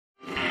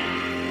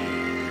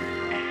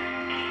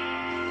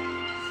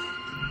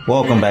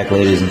Welcome back,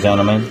 ladies and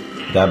gentlemen.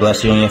 God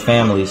bless you and your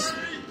families.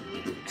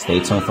 Stay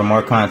tuned for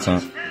more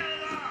content.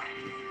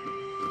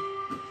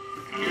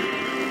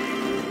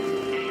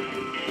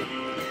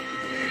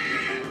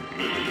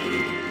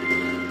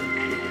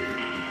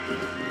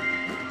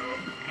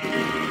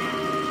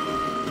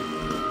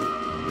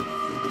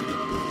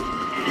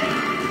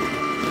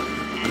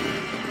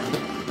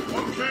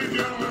 Okay,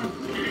 gentlemen,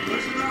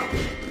 listen up.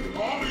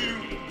 All of you,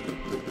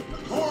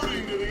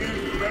 according to the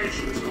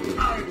information so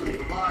kindly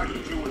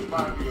provided to us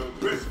by the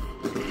O'Driscoll,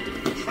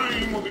 the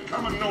train will be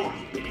coming north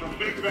from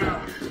Big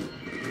Valley.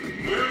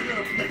 We're going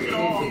to pick it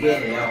off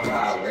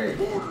at the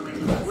border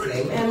in the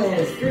Bristol.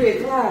 It's 3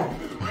 o'clock.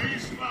 There's a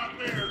raised spot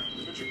there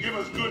that should give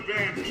us good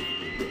vantage.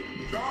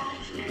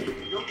 Charles,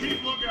 you'll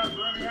keep lookout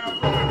for any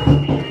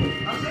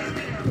outbreaks. How's that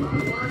there, my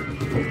word?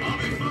 I'll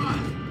be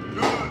fine.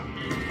 Good.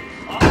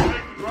 I'll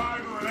take the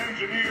driver and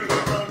engineer to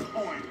run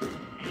point.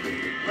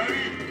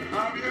 Lenny and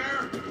Javier,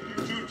 you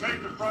two take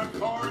the front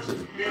cars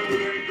and deal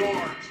with any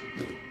guards.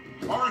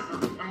 Arthur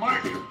and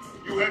Michael,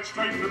 you head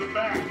straight for the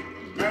back.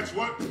 That's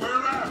what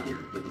we're after.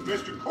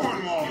 Mr.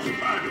 Cornwall's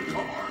private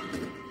car.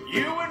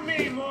 You and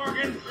me,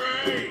 Morgan.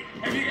 Great.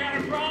 Have you got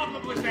a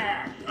problem with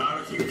that?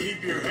 Not if you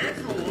keep your head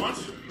for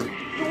once.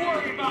 You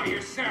worry about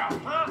yourself,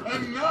 huh?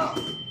 Enough!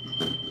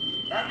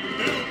 After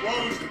Bill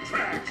blows the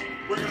tracks,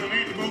 we're gonna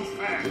need to move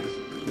fast.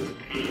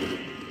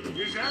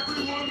 Is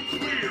everyone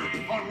clear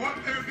on what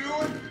they're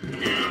doing?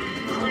 Yeah,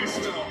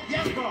 Crystal.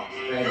 Yes, boss.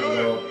 Good.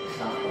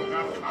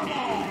 Now, come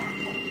on.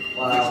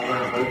 Wow,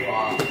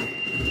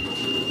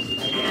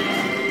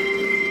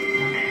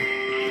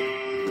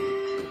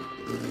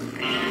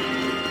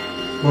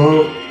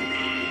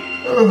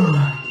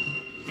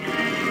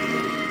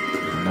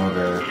 I know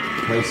the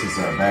places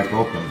are back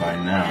open by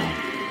now.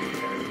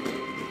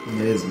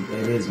 It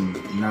is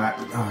not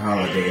a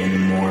holiday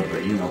anymore,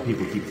 but you know,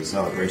 people keep the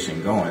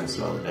celebration going,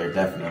 so they're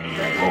definitely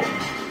back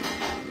open.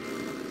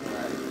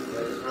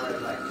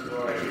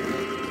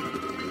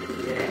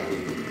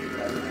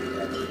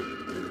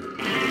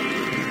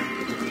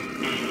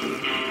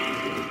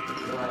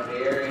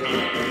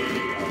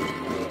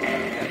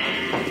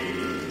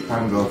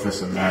 Time to go for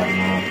some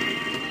Admiral.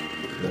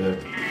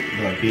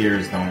 The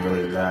beers don't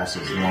really last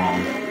as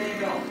long.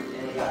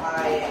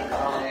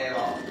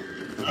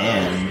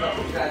 And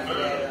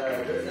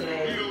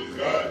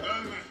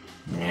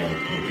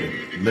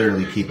you could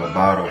literally keep a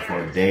bottle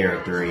for a day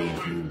or three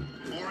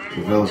if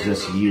it was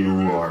just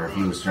you, or if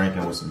you was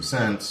drinking with some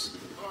sense.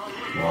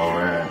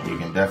 Well, you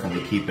can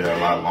definitely keep it a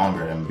lot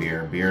longer than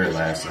beer. Beer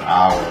lasts an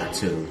hour or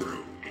two.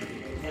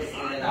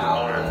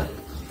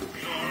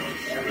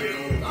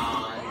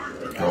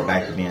 Go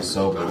back to being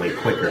sober way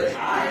quicker.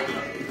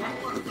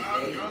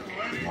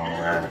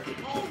 Alright.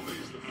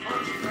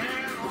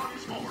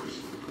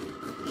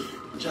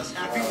 Just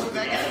happy with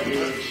that.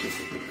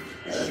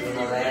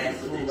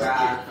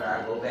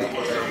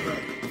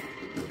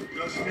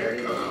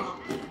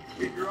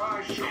 Keep your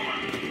eyes sharp.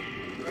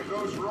 That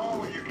goes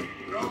wrong with you.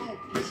 No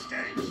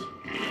mistakes.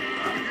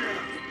 I'm here.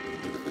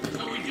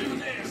 So we do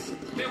this,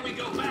 then we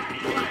go back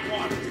to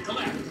Blackwater to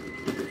collect.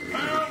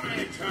 How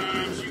many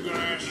times you gonna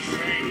ask the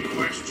same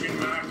question,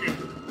 Michael?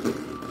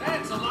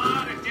 That's a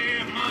lot of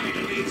damn money to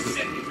leave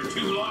sitting for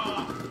too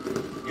long.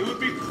 It would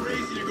be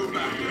crazy to go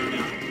back there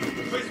now.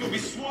 The place will be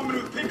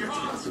swarming with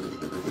Pinkertons.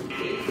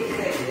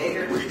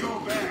 We go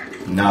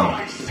back. No,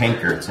 We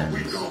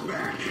Pinkertons, go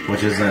back.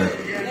 which is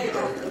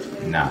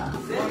nah.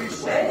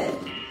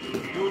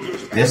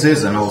 This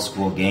is an old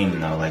school game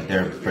though. Like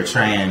they're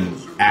portraying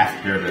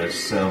after the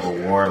Civil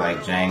War, like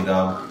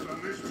Django.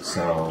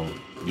 So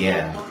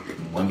yeah,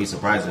 wouldn't be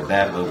surprised with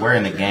that. But we're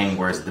in a gang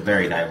where it's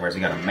very diverse.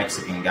 We got a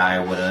Mexican guy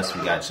with us.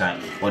 We got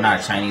not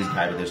a Chinese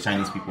guy, but there's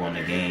Chinese people in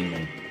the game,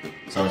 and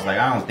so it's like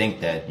I don't think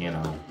that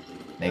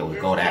they would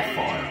go that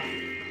far.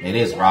 It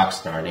is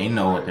Rockstar. They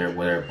know what their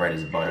bread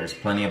is butter. There's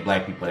plenty of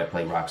black people that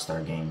play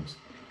Rockstar games.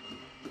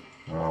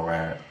 All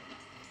right.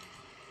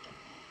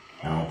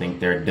 I don't think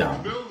they're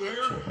dumb.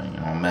 Tripping. You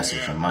don't mess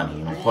with your money.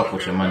 You don't fuck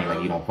with your money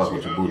like you don't fuck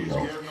with your booty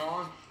hole.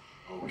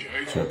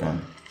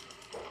 Tripping.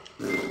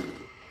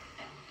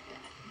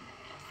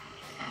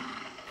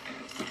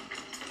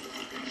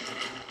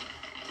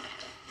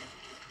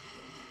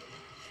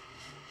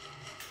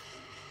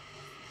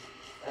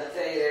 I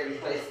tell you they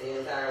replaced the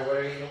entire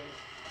wording.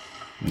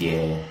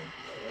 Yeah.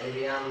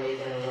 Maybe I'm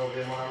making a little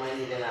bit more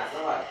money than I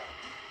thought.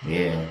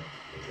 Yeah.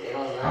 They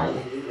don't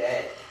normally do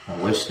that. I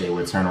wish they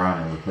would turn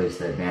around and replace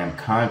that damn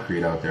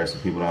concrete out there so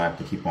people don't have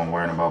to keep on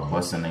worrying about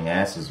busting their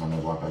asses when they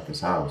walk out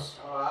this house.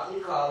 Oh, I'll be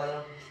calling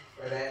them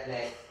for that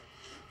next.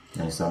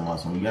 There's something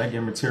else. When you gotta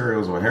get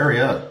materials, or hurry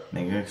up.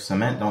 Nigga,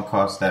 cement don't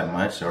cost that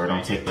much, or it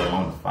don't take that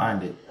long to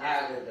find it.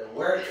 The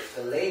work,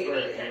 the labor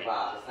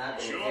involved, it's not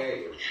the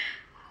material.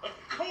 Of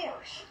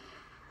course.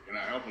 Can I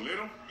help a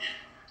little?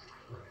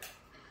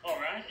 All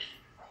right.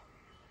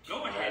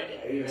 Go ahead.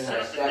 Even Set I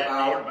up the step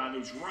detonator out, by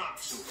those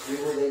rocks.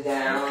 dribble it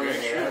down, Okay,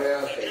 and sure. whatever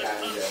else they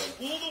got to do.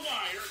 Pull the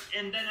wire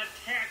and then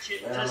attach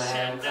it Then to I'm gonna have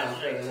set time to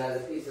that put another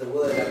piece of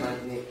wood up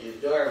underneath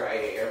the door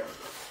right here.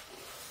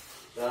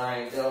 So I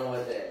ain't dealing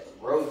with that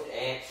roach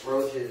ant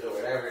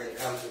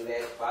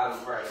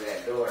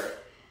door.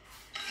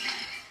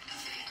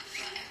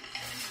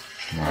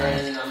 Right.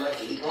 And I'm gonna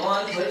keep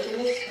on pushing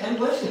it and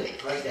pushing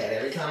it like that.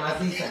 Every time I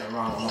see something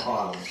wrong, I'm gonna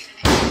call them.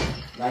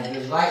 Like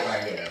this light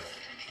right here.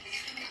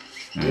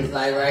 This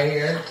light right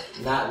here,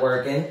 not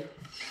working.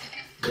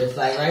 This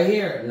light right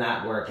here,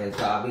 not working.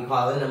 So I'll be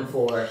calling them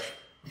for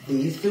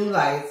these two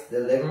lights, the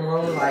living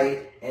room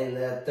light and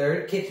the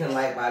third kitchen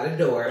light by the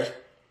door.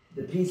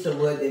 The piece of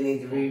wood that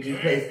needs to be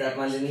replaced up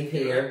underneath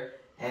here.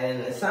 And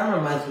in the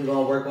summer months, we're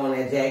going to work on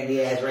that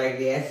jaggedy ass,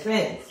 raggedy ass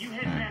fence. You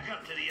head back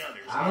up to the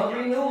others. I'm going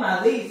to renew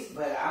my lease,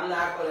 but I'm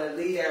not going to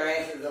leave their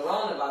asses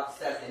alone about the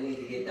stuff that needs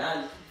to get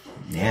done.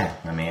 Yeah,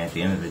 I mean, at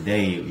the end of the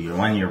day, you're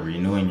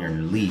renewing your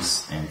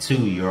lease, and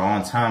two, you're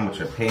on time with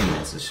your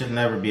payments. It should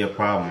never be a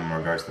problem in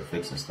regards to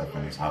fixing stuff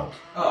in this house.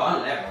 Oh,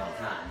 I'm never on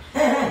time.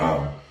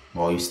 Oh,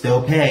 well, you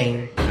still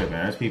paying.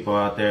 There's people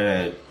out there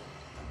that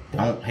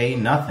don't pay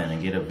nothing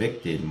and get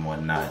evicted and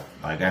whatnot.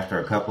 Like after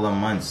a couple of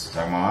months,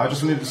 talking about, I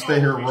just need to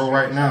stay here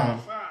right now,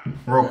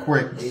 real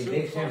quick. The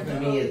eviction for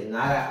me is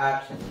not an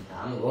option.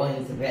 I'm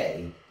going to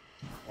pay.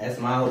 That's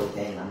my whole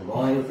thing. I'm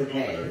going to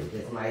pay. It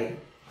just might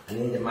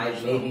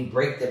maybe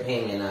break the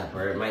payment up,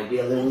 or it might be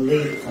a little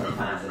late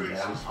sometimes,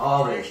 but I'm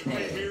always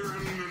paying.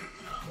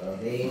 So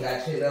if they ain't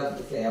got shit else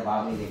to say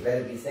about me, they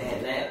better be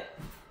saying that.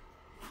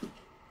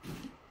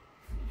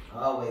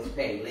 Always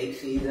pay, late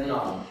fees and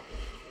all.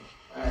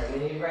 Alright,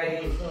 when you're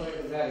ready, as soon as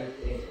the better.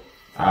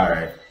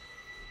 Alright.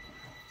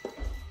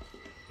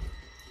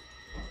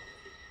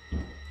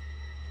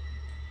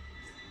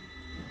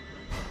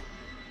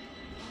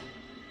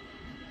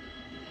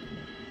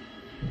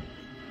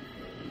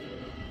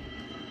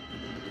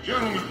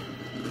 Gentlemen,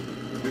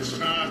 it's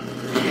time.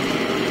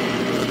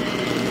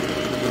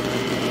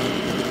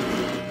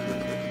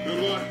 Good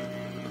luck.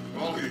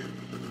 All here.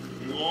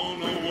 You all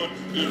know what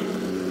to do.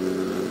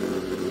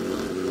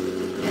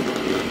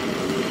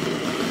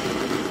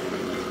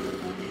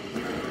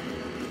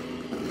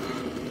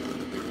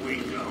 Here we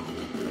go.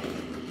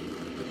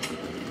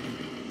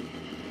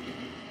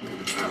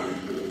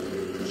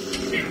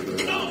 Shit,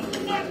 no,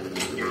 what?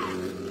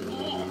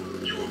 Oh,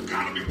 you have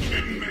got to be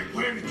kidding me.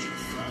 Where did you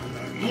find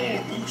that? More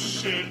who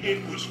said it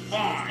was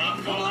fine.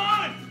 Come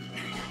on!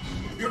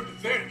 You're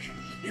pathetic.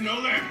 You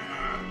know that?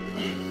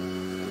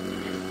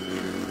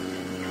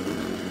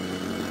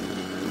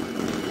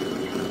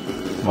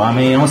 Well, I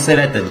mean, don't say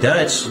that to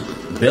Dutch.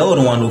 Bill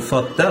the one who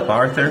fucked up,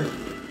 Arthur. Here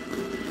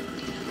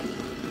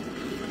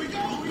we go.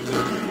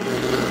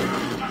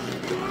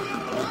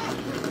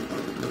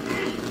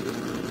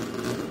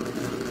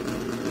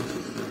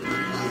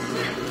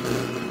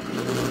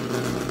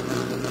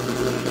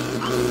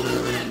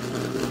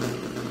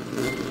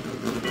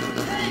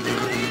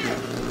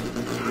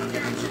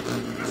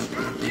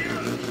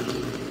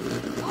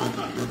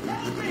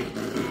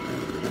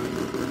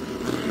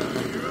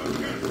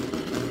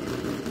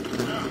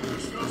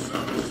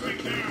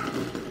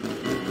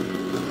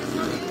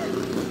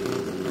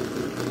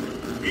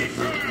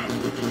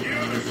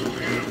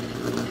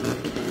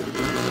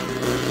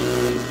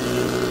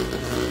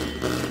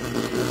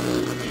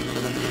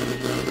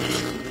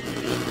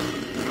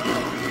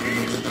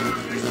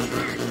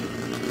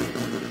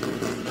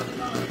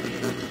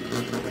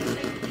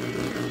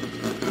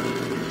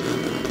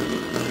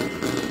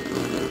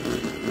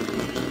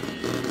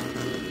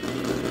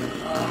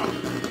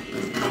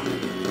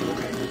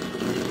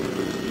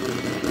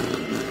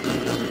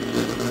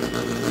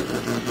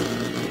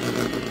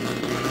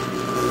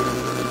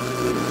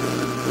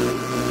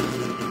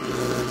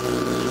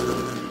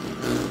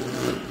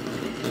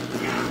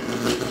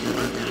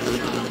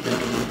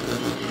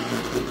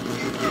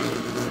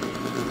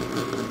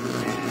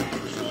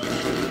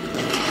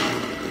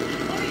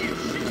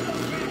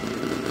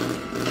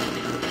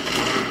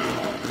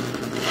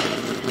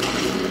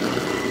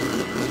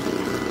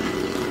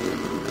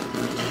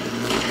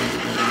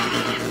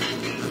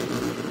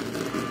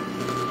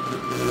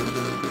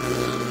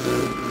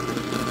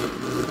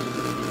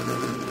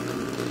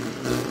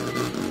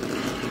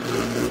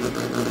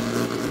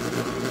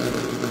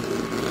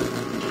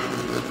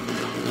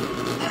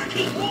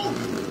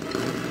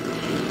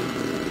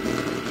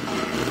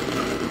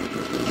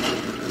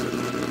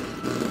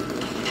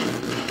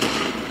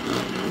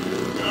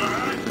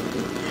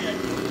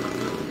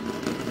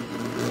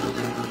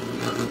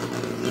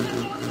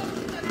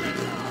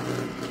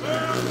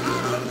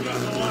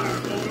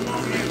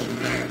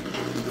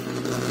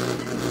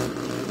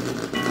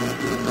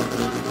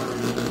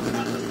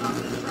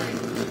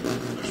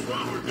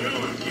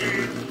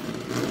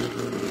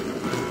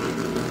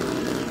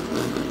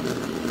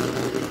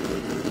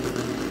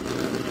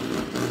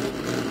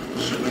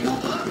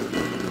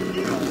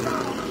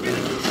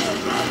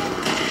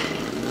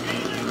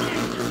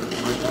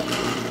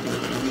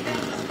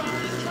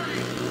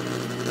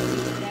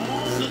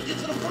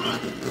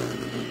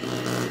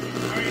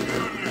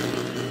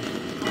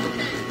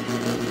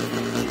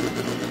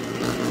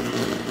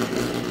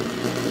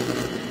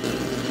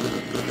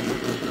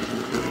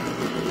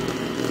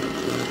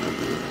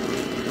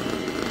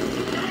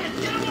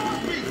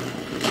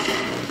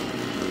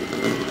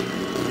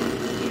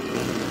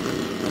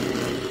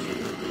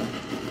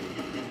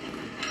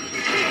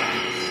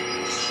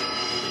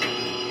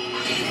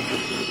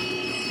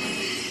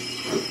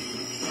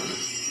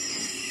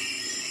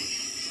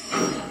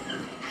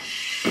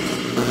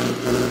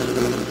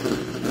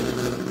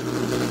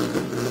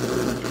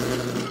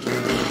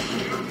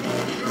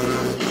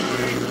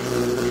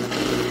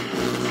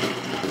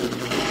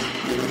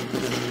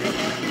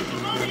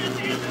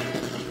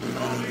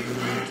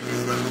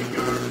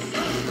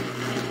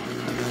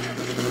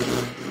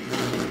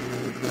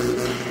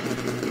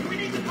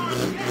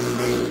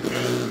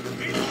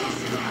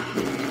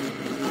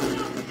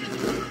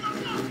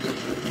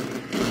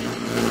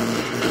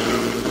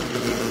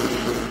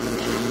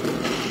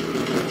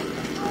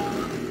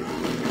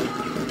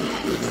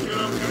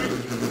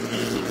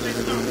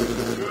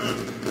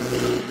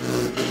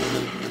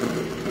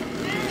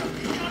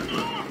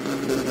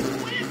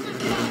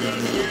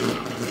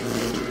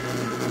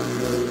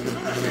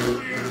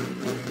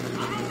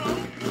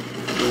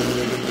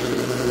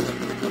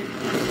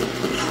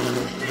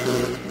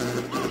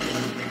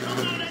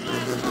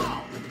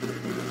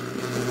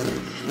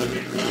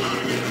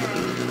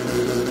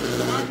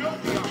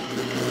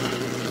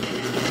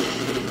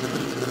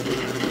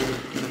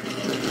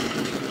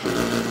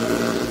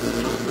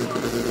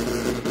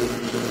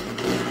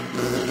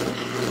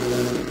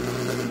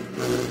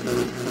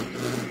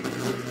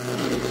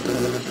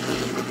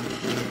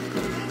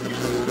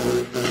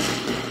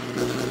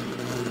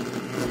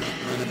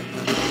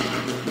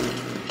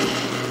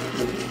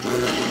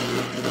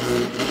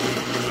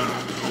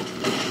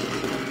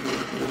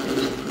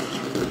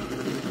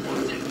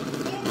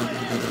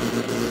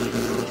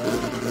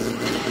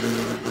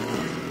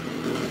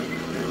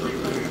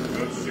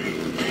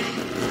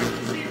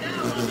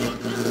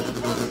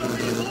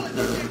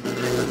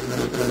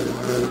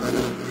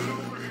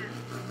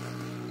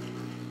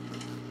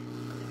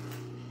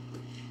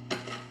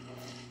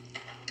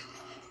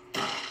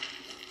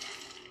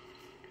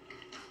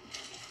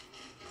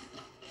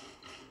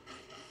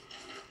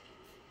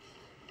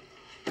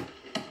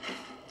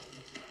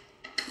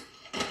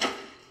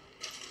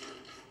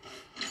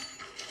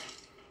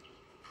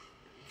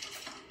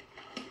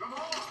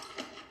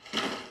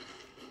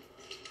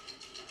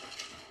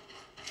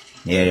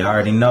 Yeah, you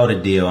already know the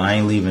deal. I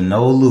ain't leaving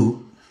no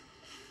loot.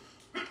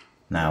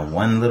 Not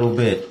one little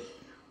bit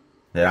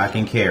that I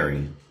can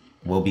carry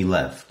will be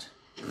left.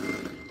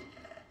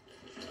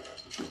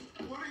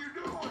 What are you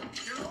doing?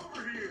 Get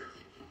over here.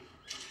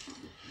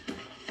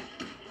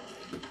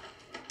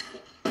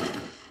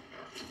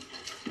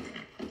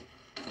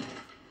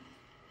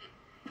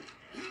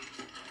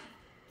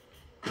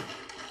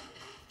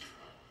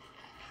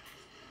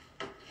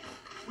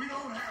 We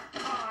don't have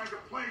time to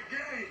play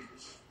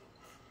games.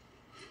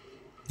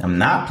 I'm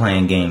not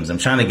playing games. I'm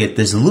trying to get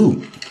this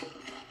loot.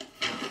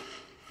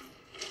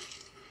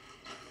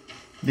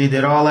 They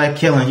did all that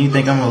killing. You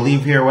think I'm gonna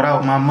leave here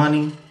without my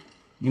money?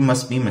 You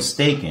must be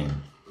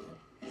mistaken.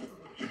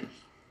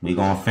 We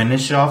gonna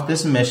finish off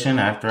this mission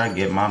after I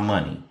get my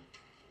money.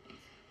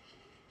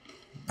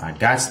 I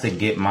gots to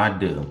get my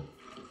due.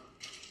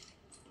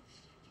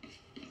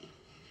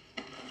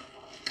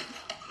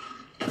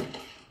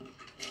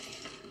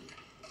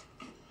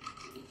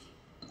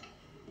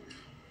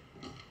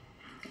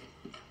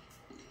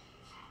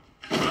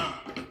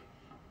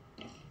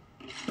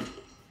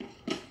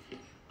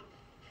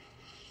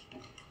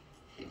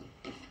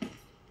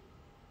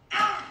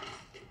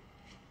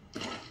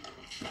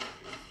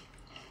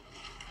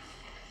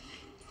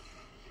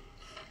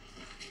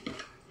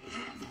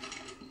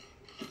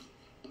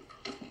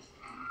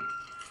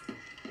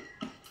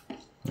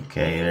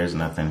 Okay, there's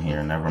nothing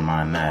here. Never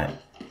mind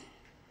that.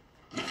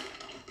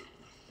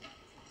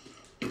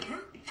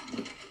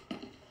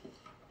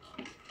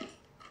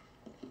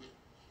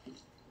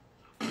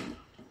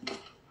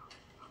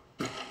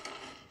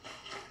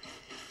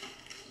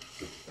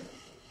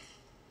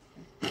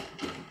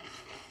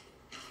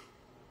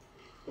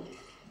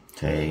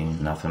 Okay,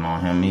 nothing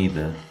on him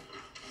either.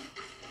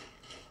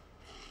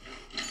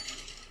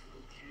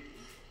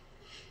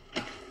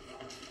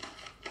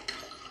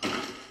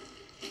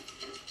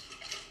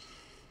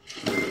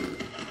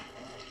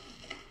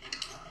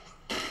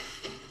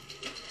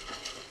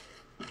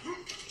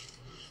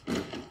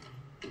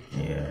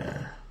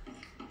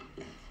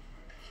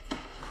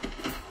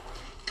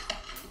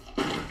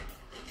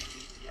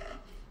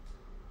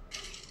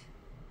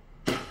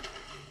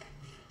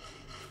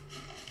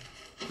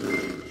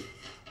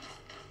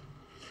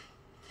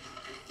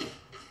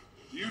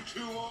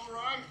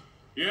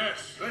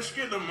 Yes, let's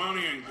get the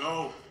money and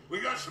go.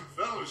 We got some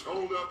fellas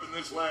holed up in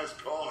this last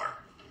car.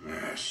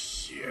 Ah,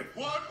 shit.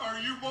 What are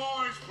you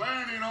boys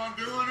planning on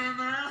doing in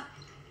there?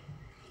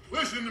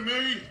 Listen to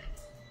me.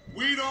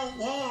 We don't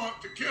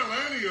want to kill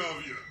any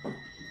of you.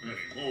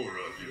 Any more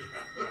of you.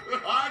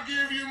 I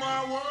give you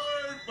my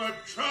word,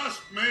 but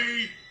trust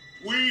me,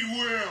 we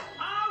will.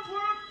 I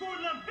work for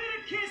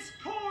Leviticus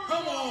Court.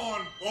 Come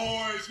on,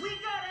 boys. We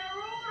got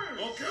our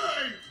orders.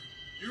 Okay,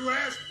 you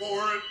asked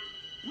for it.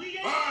 We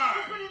ain't 5,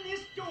 opening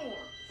this door.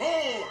 4,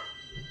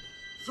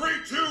 3,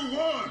 2,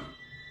 1.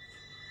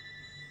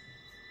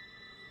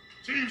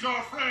 Seems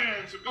our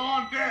friends have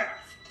gone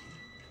deaf.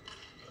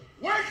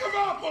 Wake them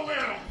up a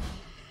little.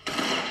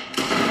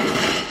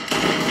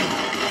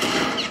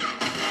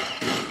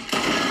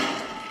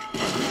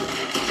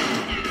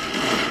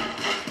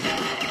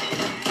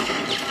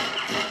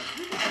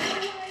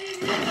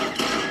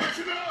 That's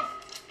enough.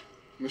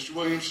 Mr.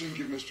 Williamson,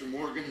 give Mr.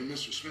 Morgan and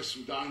Mr. Smith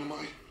some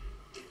dynamite.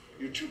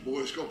 You two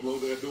boys go blow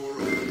that door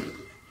open.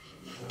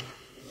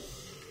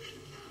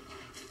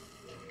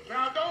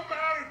 Now, it don't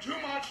matter too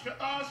much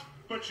to us,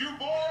 but you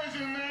boys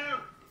in there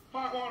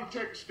might want to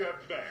take a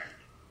step back.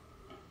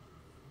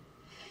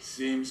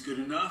 Seems good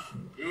enough.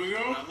 Here we go.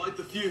 I light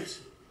the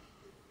fuse.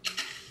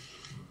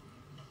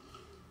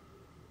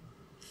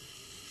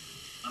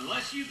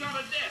 Unless you got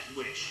a death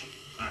wish.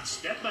 I'd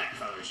step back,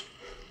 fellas.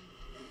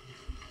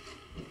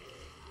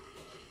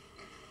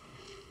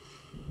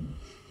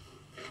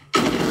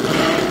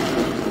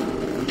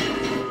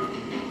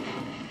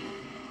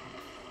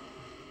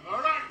 All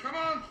right, come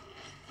on.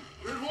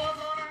 There's one going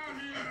out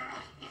here.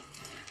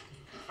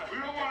 We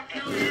don't want to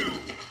kill you.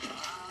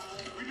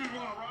 We just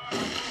want to ride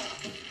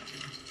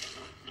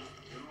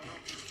along.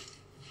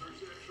 Search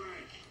that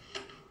train.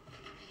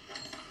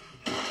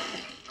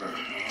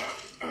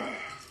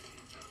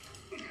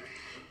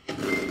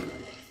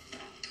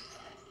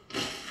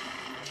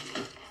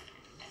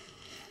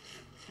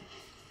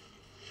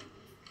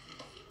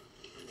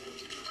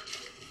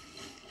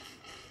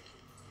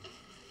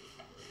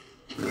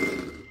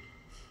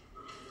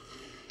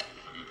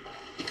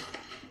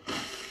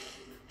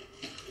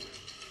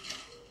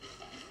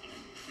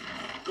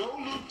 Go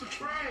loot the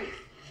train.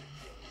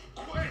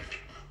 Quick.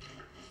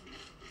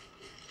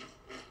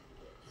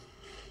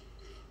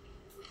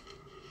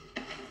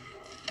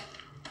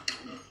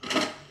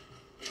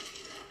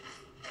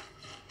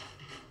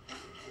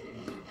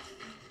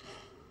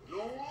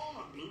 Go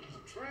on, loot the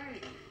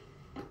train.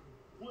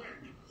 Quick.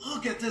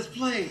 Look at this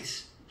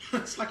place.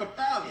 It's like a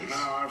palace.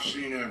 Now I've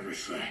seen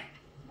everything.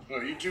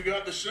 Well, you two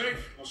got the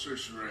safe? I'll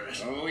search the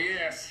rest. Oh,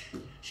 yes.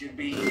 Should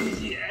be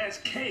easy as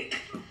cake.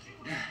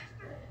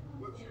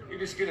 What's your You're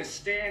just gonna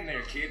stand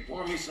there, kid.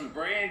 Pour me some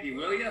brandy,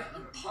 will ya?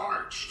 I'm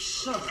parched.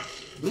 Son,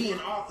 me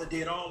and Arthur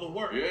did all the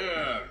work.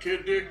 Yeah,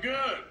 kid did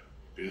good.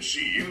 Didn't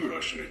see you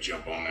rushing to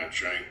jump on that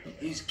train.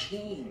 He's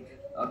keen.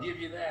 I'll give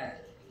you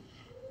that.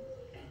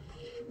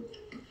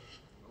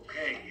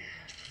 Okay,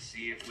 let's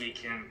see if we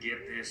can get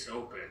this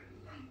open.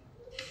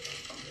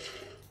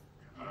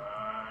 Come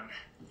on.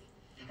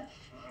 Come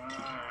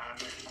on.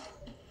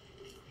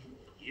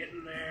 Get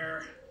in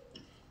there.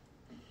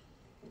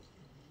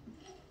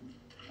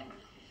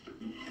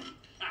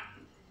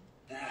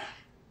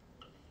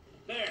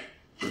 There.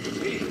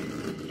 See?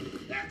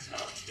 That's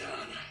how it's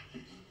done.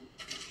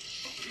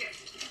 Shit.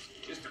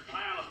 Just a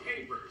pile of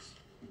papers.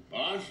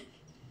 Boss?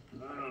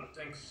 I don't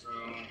think so.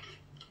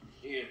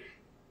 Here.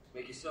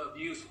 Make yourself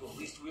useful. At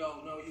least we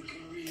all know you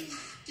can read.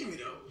 Give me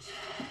those.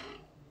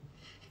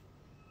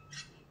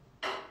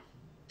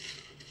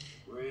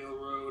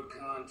 Railroad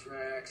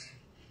contracts,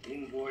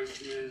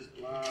 invoices,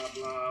 blah,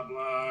 blah,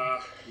 blah.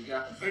 You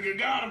got I think I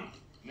got him.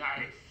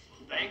 Nice.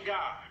 Thank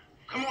God.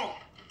 Come on.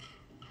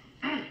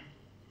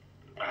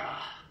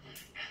 Ah.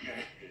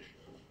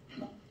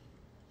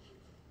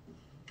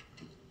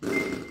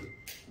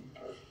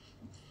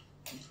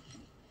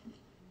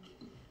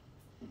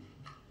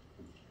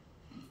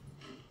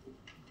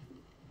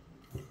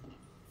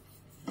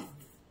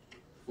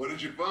 What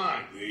did you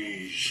find?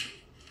 These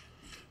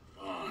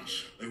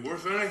bonds. They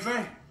worth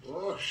anything?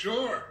 Oh,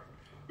 sure.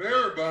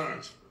 Bearer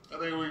bonds. I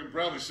think we can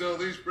probably sell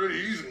these pretty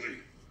easily.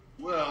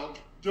 Well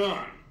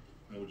done.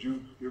 Now, would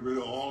you get rid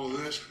of all of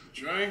this?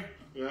 Train?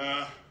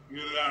 Yeah, get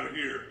it out of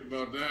here.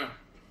 About that.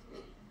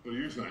 What do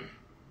you think?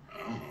 I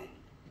don't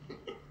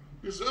know.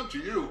 It's up to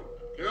you.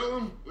 Kill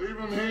them, leave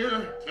them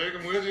here, take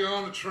them with you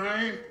on the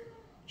train.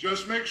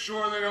 Just make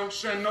sure they don't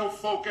send no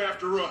folk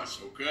after us,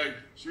 okay?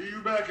 See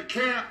you back at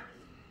camp.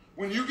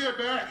 When you get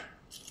back,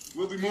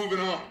 we'll be moving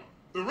on.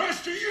 The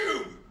rest of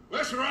you,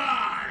 let's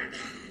ride!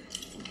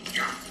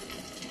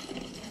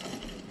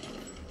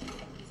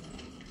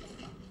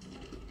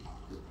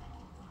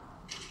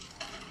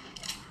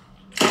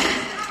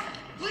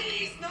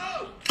 Please,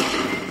 no!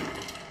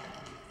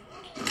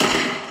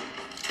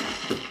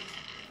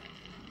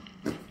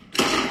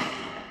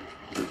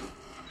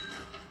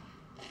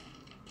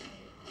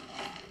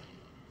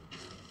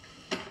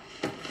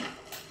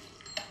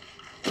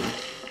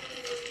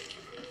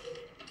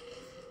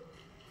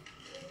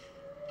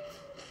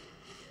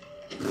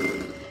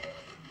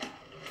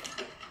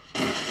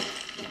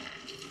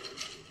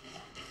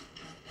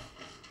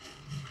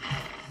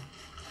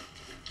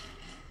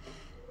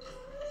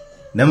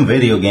 Them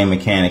video game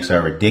mechanics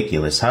are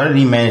ridiculous. How did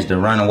he manage to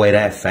run away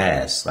that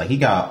fast? Like, he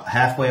got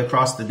halfway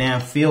across the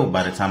damn field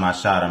by the time I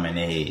shot him in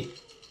the head.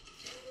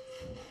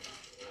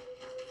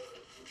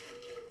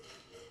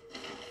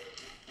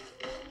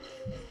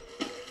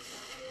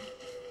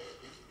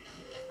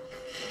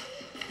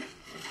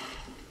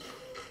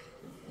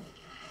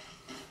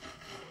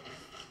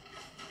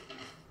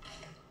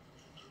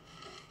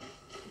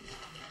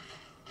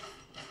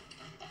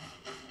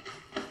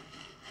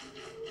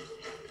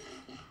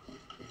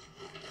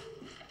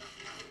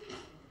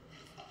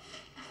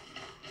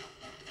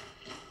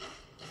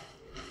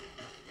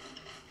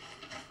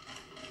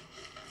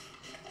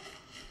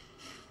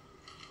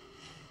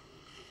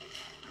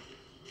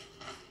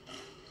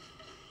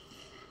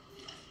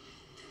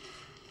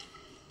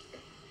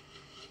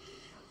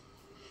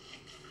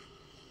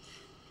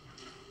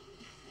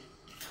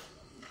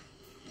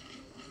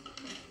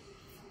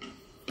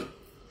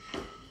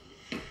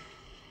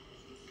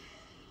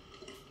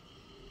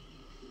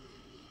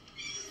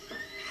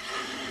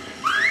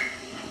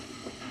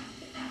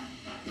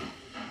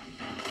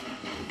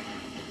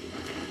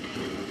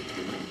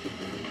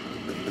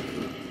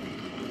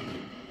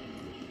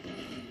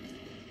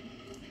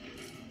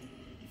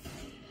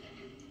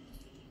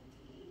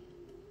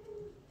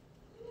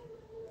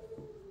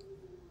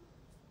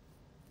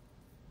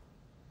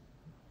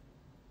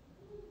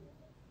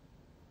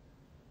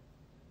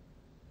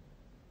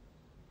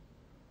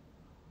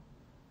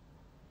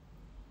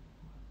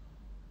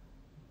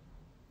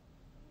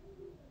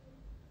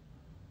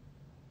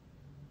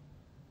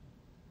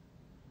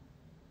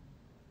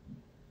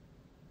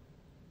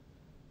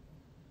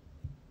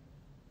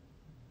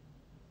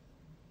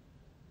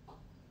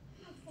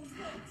 For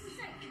God's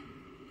sake,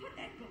 put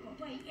that book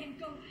away and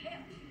go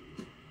help.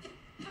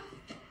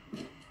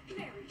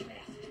 Very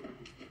fast.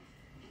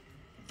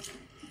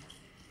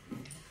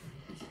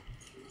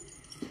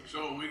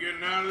 So, we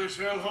getting out of this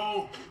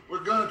hellhole? We're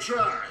gonna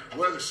try.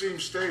 Weather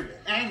seems stable.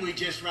 And we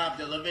just robbed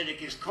the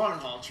Leviticus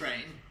Cornwall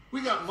train.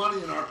 We got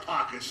money in our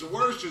pockets. The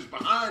worst is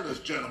behind us,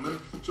 gentlemen.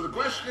 So the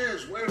question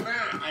is, where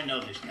now? I know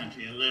this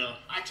country a little.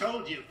 I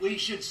told you, we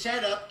should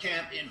set up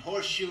camp in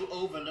Horseshoe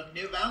Overlook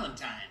near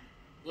Valentine.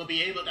 We'll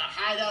be able to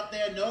hide out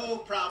there, no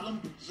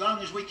problem, as long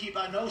as we keep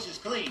our noses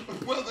clean.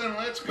 Well, then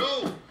let's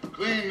go.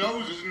 Clean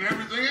noses and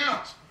everything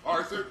else.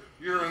 Arthur,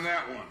 you're in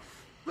that one.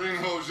 Bring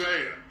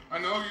Hosea. I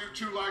know you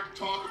two like to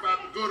talk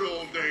about the good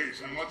old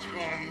days and what's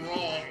gone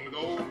wrong with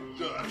old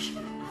Dutch.